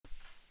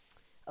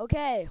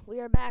Okay,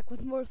 we are back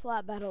with more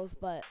slap battles,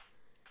 but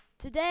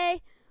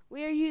today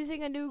we are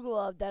using a new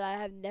glove that I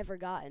have never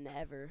gotten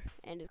ever,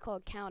 and it's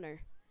called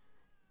Counter.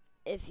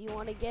 If you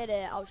want to get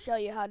it, I'll show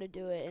you how to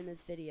do it in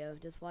this video.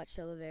 Just watch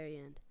till the very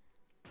end.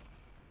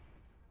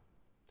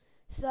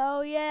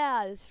 So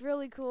yeah, it's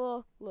really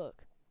cool.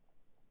 Look.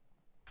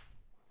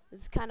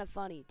 This is kind of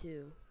funny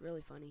too.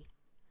 Really funny.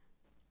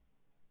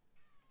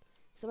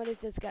 Somebody's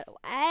just got.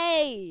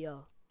 Hey!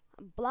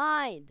 I'm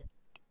blind.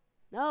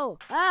 No.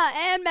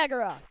 And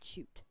Megara.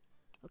 Shoot.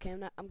 Okay, I'm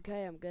not.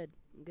 Okay, I'm good.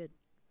 I'm good.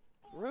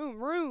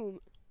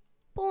 Room.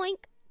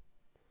 Boink.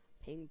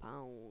 Ping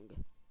pong.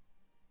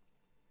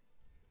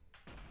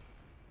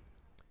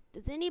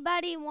 Does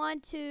anybody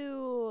want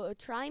to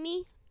try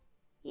me?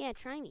 Yeah,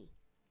 try me.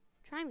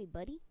 Try me,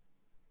 buddy.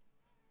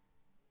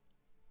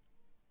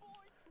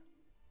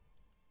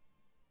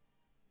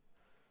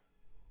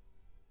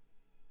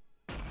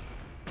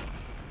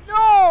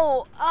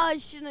 No! I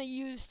shouldn't have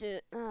used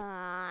it.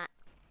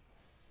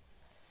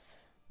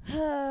 That's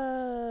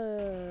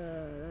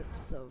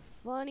so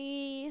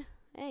funny.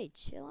 Hey,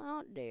 chill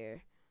out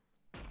there.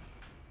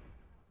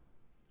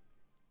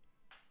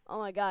 Oh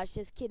my gosh,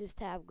 this kid is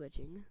tab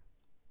glitching.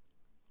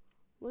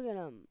 Look at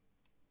him.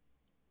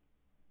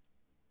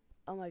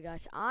 Oh my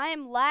gosh,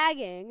 I'm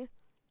lagging.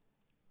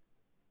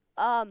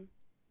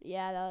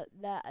 Yeah,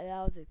 that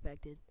was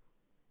expected.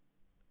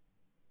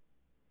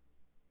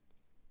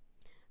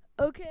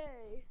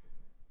 Okay,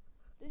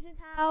 this is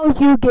how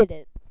you get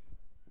it.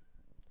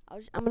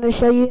 I'm gonna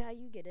show you how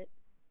you get it.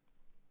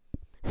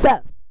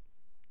 So,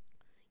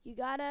 you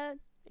gotta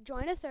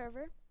join a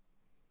server.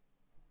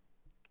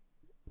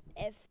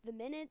 If the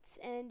minutes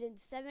end in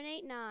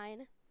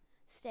 789,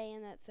 stay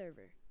in that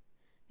server,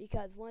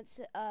 because once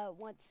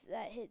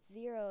that hits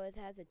 0, it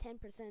has a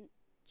 10%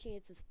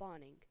 chance of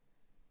spawning.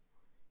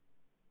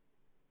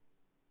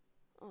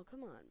 Oh,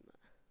 come on.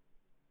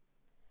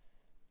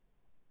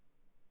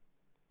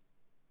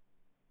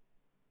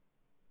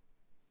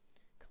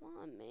 Come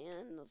on,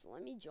 man. Just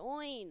let me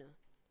join.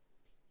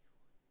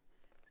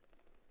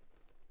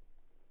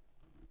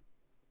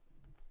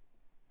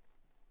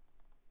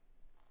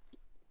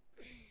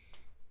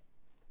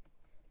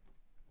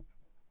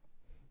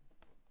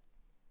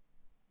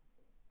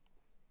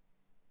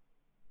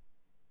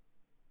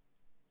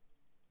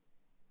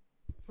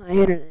 My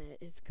internet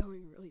is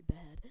going really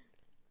bad.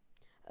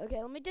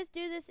 Okay, let me just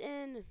do this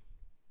in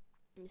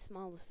a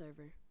small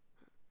server.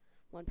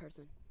 One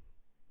person.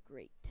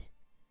 Great.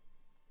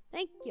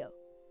 Thank you.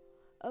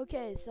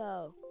 Okay,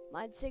 so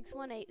mine's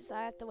 618, so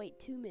I have to wait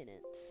 2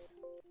 minutes.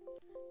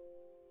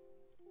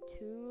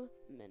 2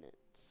 minutes.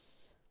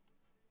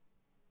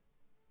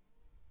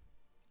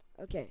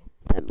 Okay,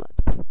 time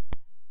lapse.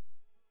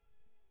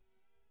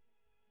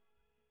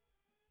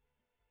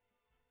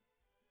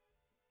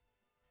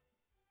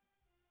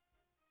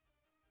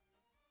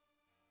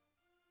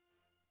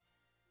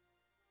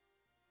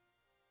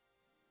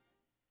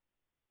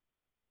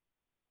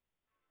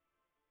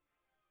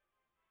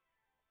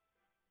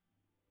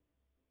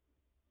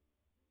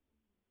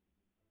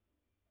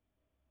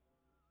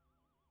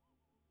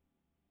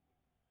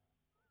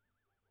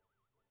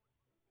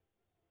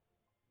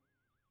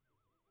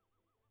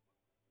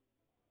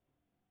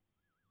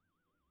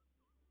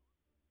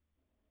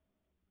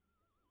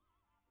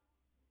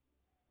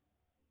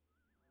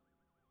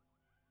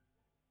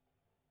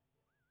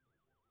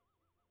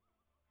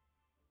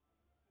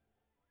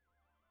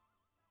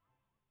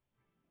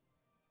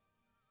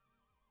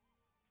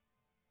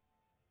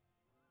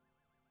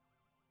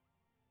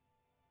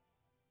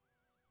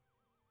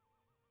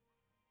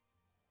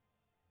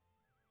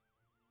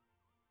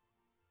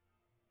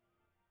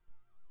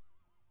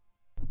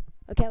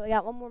 Okay, we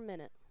got 1 more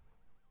minute.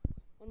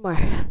 1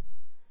 more.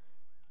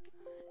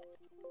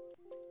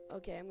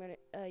 Okay, I'm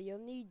gonna, you'll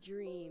need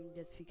Dream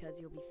just because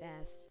you'll be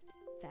fast.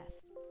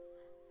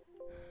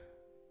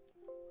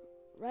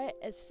 Right,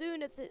 as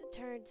soon as it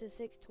turns to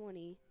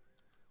 620,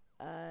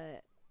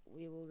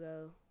 we will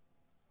go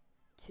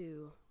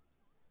to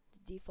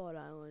the default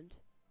island.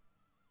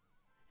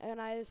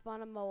 And I just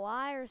spawn a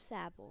Moai or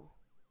Sapple.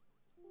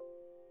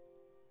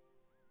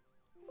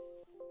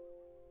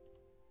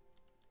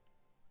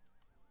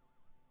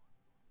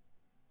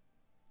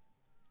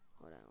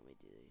 Hold on, let me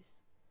do these.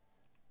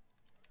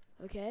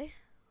 Okay,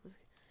 let's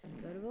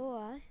go to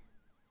Moai.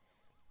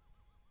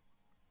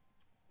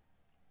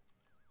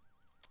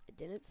 It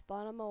didn't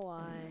spawn a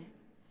Moai.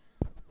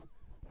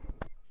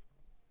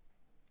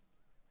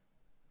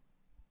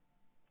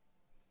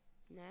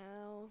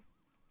 Now,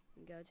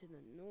 we go to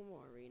the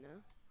normal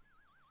arena.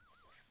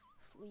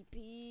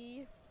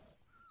 Sleepy.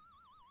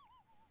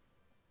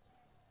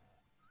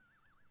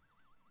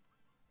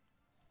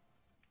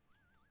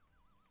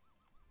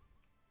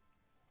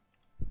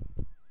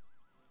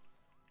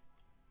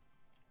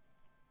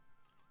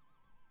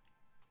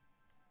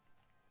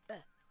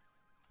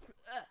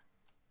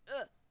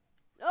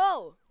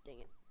 Oh, dang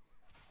it.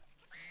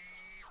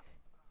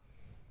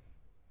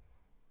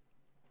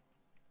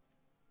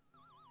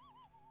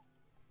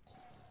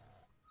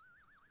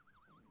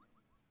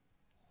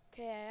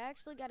 Okay,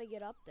 actually got to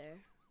get up there.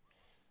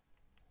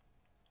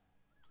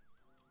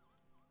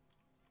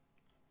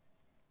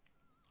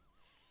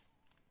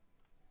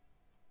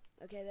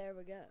 Okay, there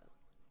we go.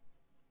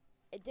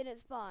 It didn't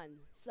spawn.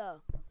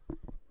 So,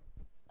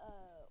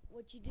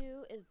 what you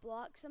do is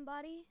block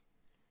somebody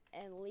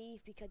and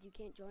leave because you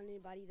can't join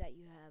anybody that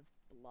you have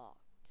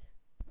blocked.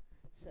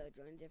 So,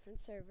 join a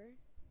different server.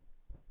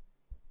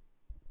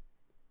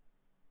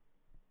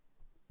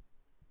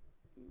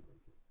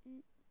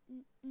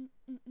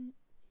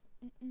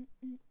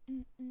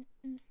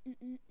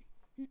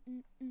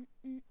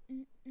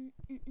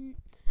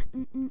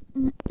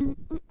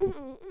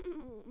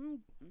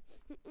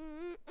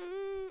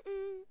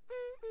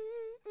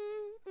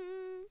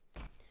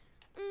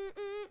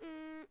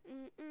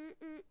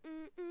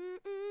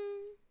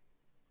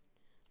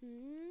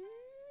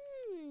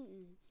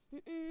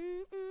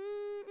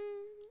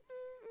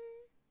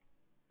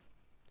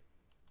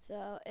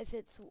 So if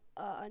it's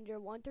under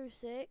 1 through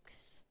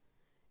 6,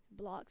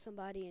 block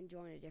somebody and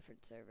join a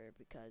different server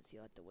because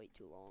you'll have to wait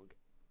too long.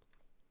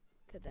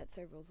 Because that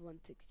server was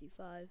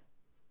 165.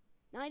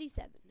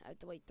 97. I have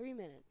to wait 3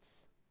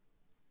 minutes.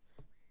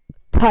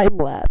 Time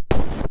lapse.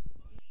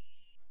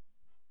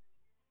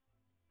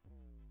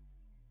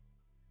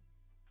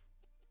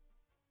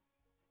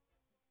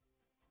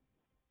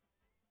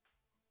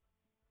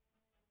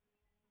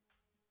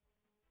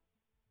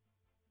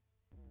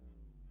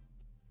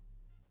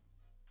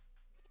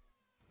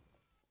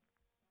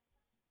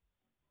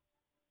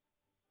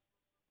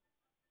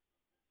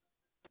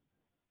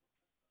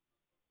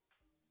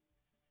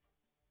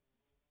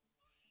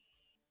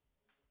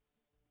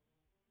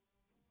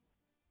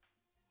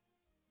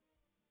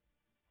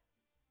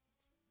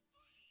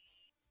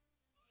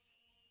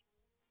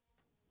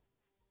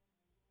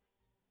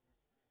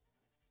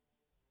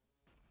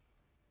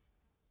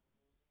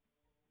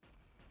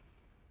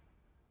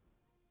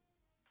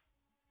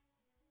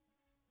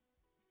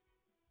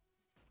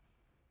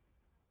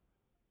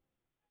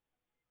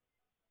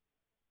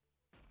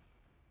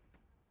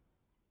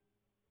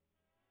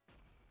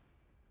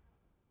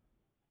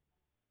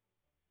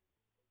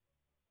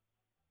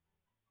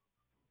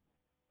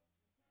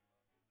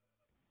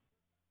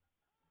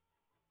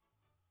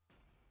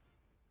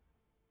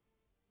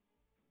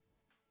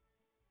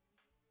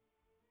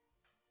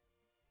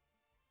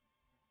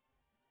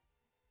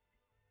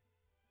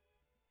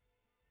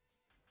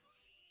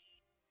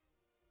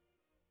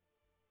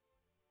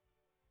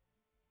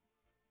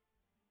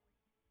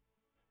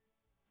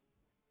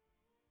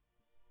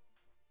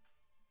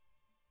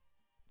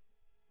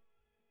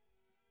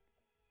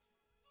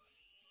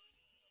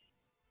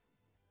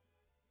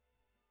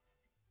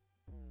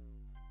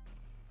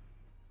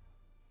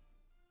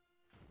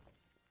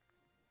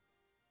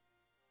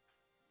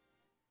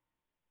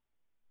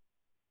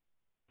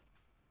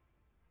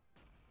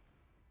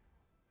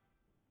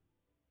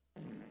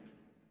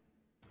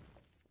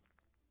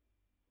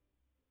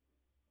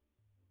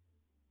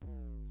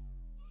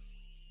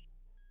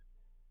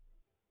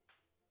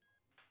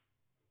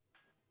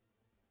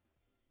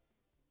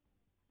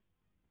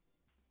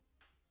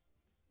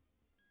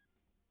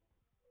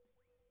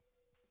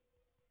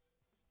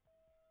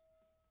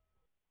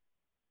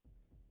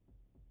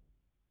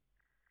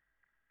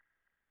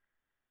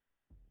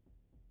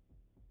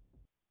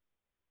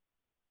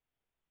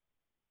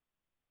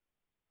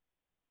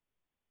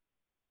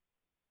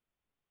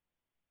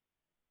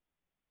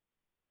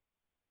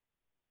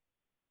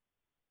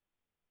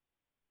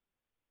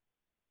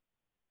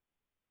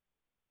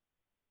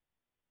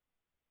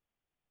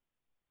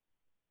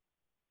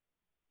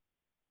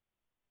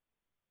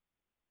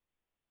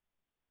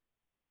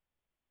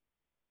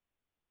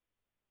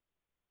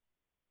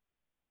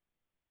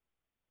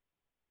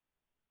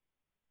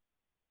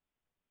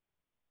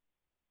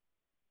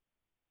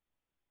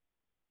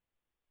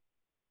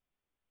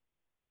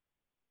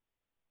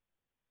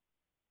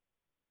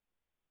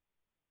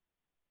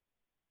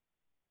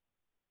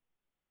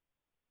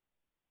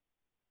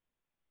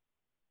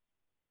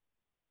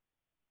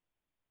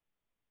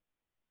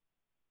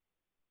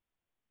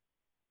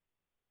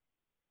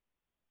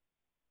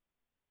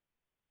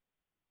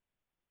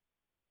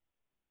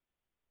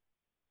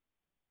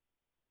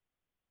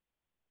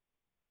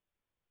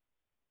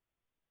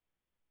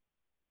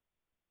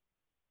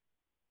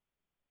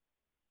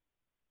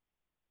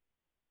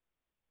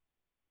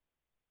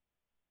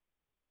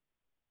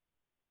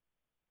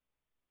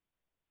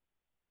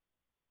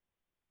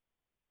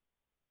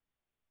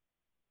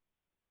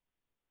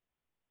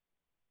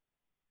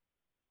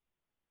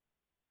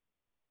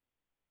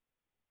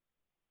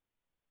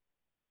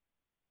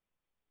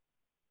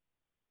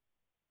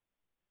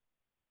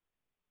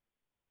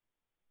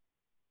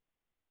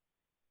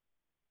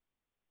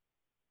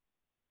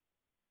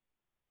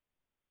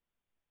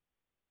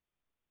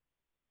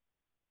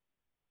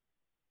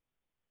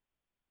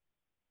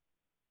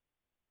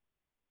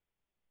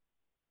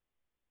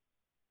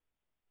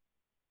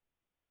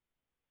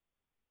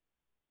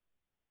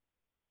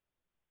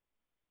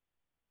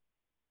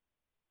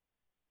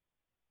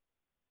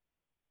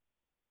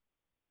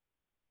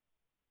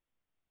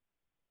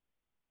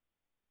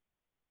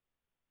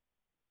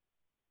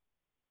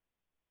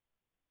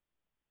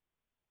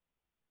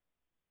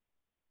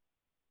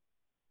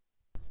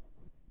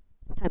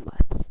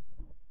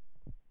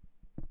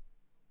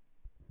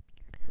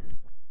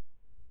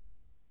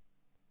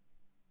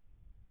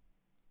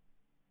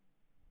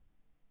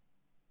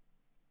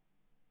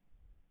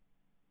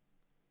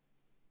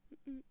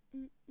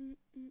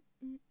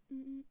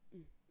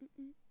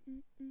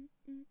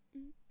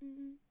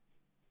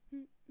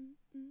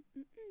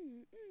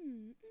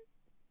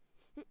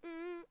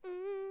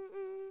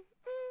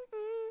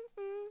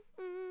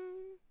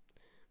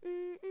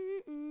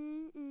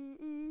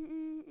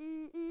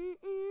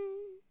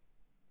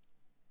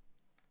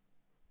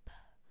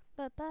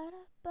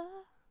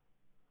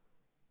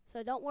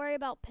 So don't worry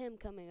about Pim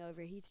coming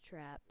over. He's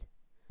trapped.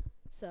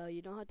 So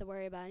you don't have to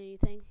worry about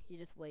anything. You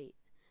just wait.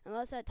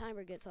 Unless that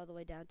timer gets all the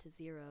way down to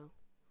 0.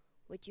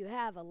 Which you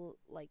have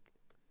like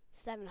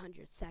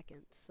 700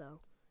 seconds. So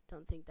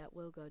don't think that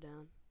will go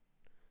down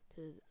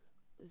to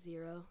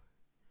 0.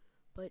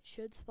 But it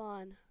should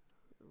spawn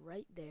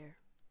right there.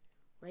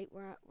 Right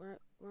where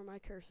my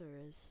cursor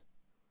is.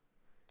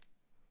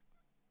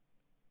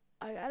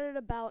 I got it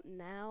about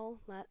now.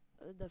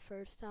 The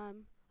first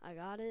time I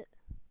got it.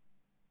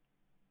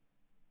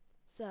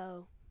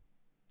 So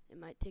it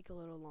might take a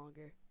little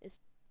longer. It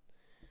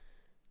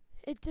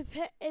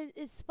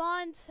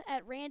spawns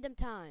at random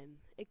time.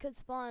 It could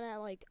spawn at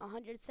like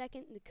 100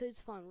 seconds. And it could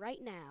spawn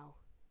right now,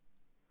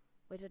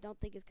 which I don't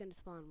think it's gonna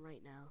spawn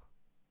right now.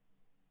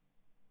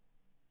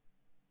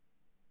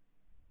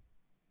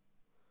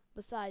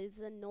 Besides,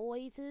 the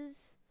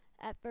noises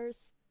at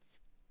first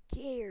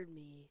scared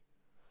me.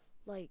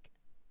 Like,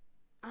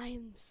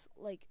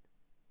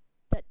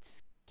 that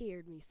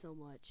scared me so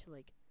much.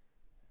 Like,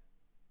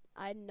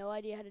 I had no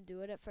idea how to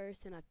do it at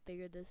first, and I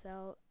figured this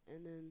out,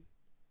 and then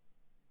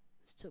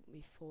this took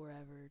me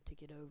forever to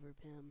get over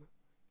Pim,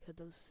 because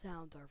those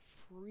sounds are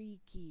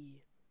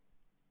freaky.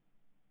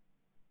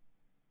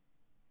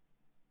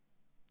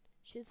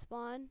 Should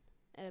spawn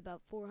at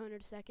about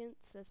 400 seconds,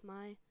 that's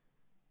my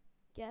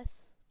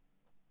guess.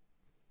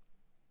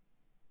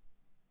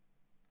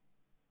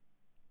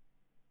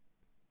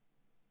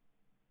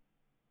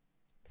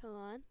 Come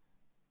on.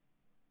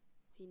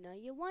 You know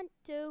you want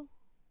to.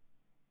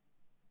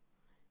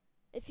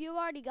 If you've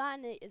already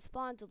gotten it, it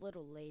spawns a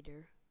little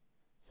later.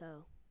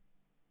 So,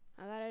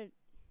 I got it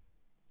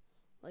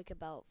like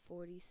about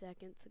 40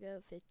 seconds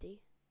ago,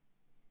 50,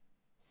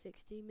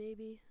 60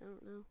 maybe, I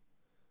don't know.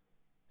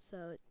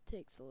 So it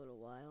takes a little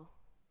while.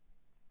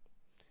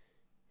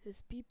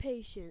 Just be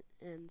patient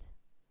and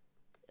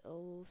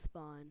it'll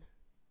spawn.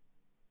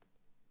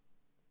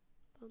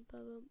 Bum,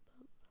 bum, bum,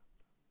 bum.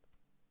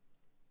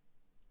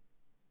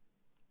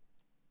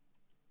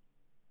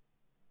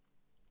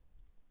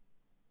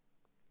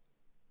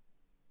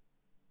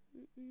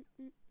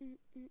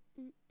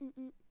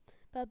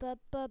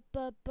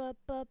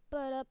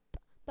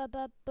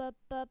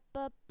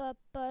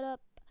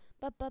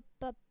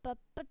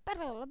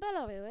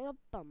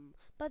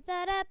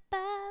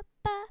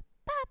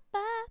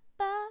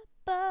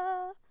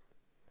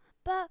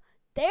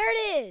 There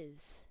it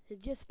is.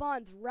 It just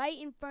spawns right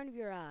in front of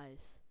your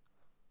eyes.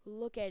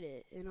 Look at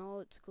it in all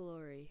its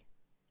glory.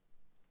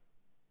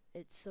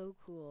 It's so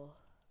cool.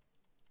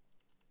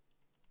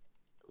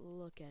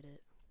 Look at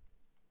it.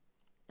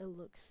 It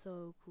looks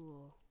so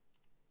cool.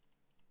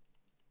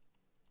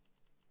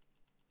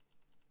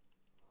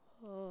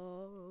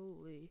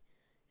 Holy.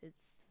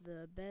 It's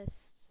the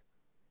best.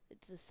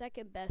 It's the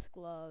second best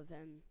glove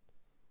and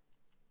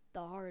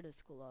the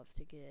hardest glove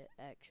to get,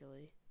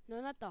 actually.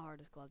 No, not the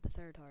hardest glove. The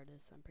third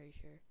hardest, I'm pretty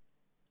sure.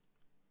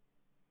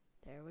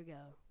 There we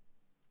go.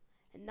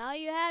 And now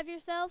you have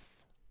yourself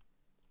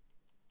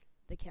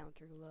the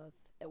counter glove.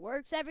 It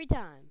works every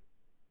time.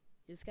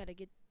 You just gotta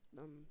get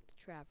the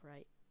trap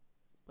right.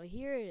 But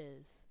here it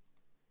is.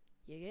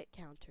 You get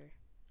counter.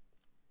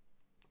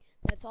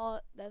 That's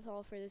all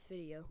for this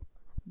video.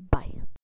 Bye.